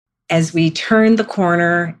as we turn the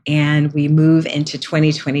corner and we move into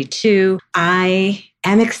 2022, I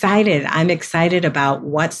am excited. I'm excited about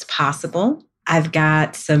what's possible. I've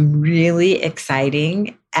got some really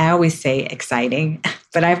exciting, I always say exciting,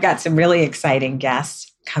 but I've got some really exciting guests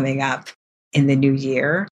coming up in the new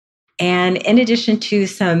year. And in addition to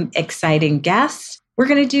some exciting guests, we're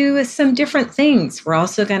going to do some different things. We're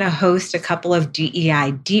also going to host a couple of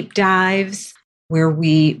DEI deep dives where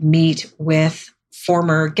we meet with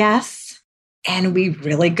former guests and we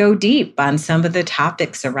really go deep on some of the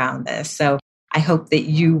topics around this. So I hope that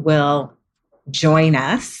you will join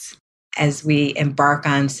us as we embark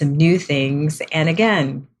on some new things. And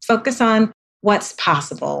again, focus on what's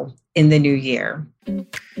possible in the new year.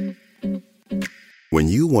 When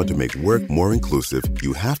you want to make work more inclusive,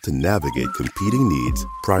 you have to navigate competing needs,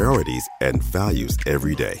 priorities, and values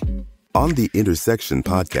every day. On the Intersection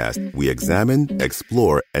podcast, we examine,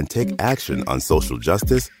 explore, and take action on social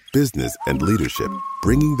justice, business, and leadership,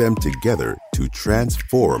 bringing them together to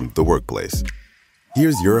transform the workplace.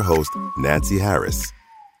 Here's your host, Nancy Harris.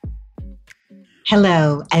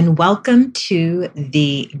 Hello, and welcome to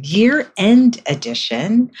the year-end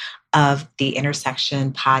edition of the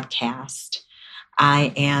Intersection podcast.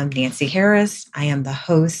 I am Nancy Harris. I am the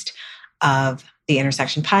host of the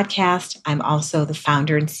Intersection podcast. I'm also the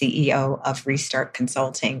founder and CEO of Restart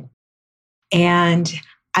Consulting. And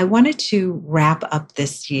I wanted to wrap up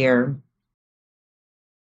this year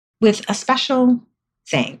with a special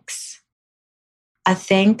thanks. A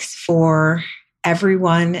thanks for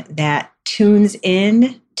everyone that tunes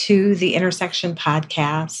in to the Intersection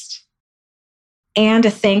podcast, and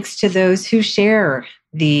a thanks to those who share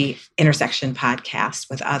the Intersection podcast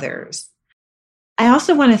with others. I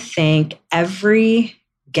also want to thank every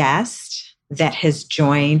guest that has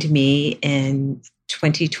joined me in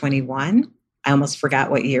 2021. I almost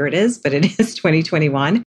forgot what year it is, but it is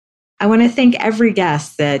 2021. I want to thank every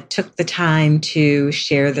guest that took the time to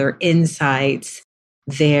share their insights,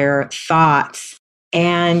 their thoughts,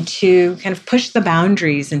 and to kind of push the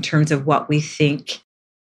boundaries in terms of what we think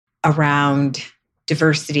around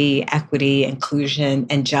diversity, equity, inclusion,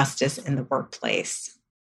 and justice in the workplace.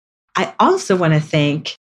 I also want to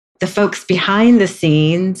thank the folks behind the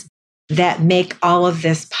scenes that make all of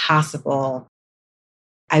this possible.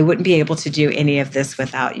 I wouldn't be able to do any of this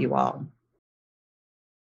without you all.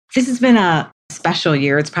 This has been a special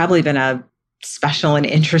year. It's probably been a special and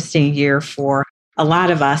interesting year for a lot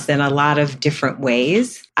of us in a lot of different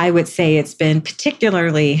ways. I would say it's been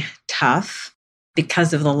particularly tough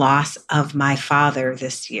because of the loss of my father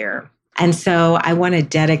this year. And so I want to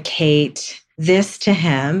dedicate this to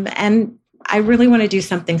him. And I really want to do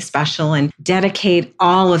something special and dedicate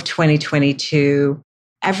all of 2022,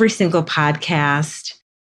 every single podcast,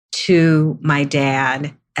 to my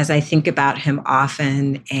dad as I think about him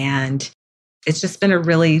often. And it's just been a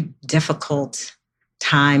really difficult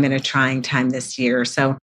time and a trying time this year.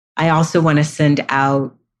 So I also want to send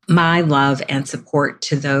out my love and support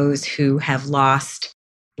to those who have lost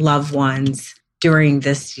loved ones during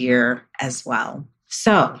this year as well.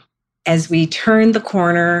 So as we turn the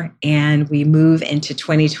corner and we move into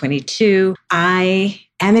 2022, I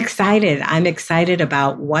am excited. I'm excited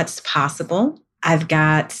about what's possible. I've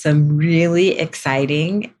got some really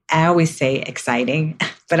exciting, I always say exciting,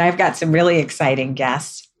 but I've got some really exciting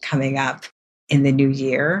guests coming up in the new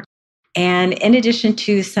year. And in addition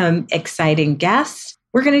to some exciting guests,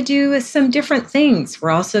 we're going to do some different things. We're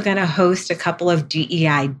also going to host a couple of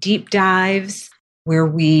DEI deep dives where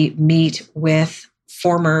we meet with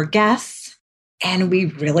former guests and we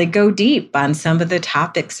really go deep on some of the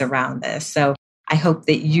topics around this. So I hope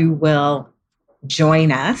that you will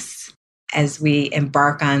join us as we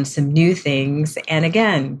embark on some new things. And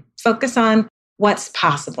again, focus on what's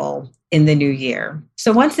possible in the new year.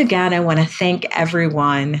 So once again, I want to thank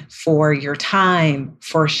everyone for your time,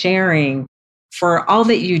 for sharing, for all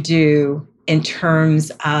that you do in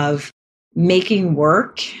terms of making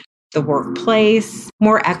work, the workplace,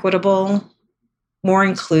 more equitable, more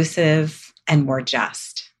inclusive, and more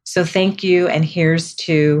just. So thank you. And here's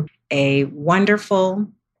to a wonderful,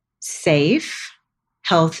 safe,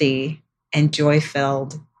 healthy, and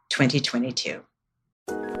joy-filled 2022.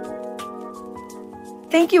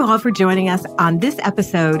 Thank you all for joining us on this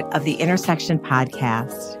episode of the Intersection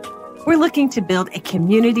podcast. We're looking to build a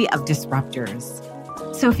community of disruptors.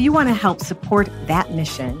 So if you want to help support that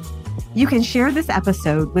mission, you can share this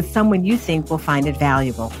episode with someone you think will find it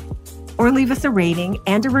valuable, or leave us a rating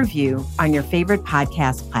and a review on your favorite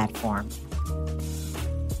podcast platform.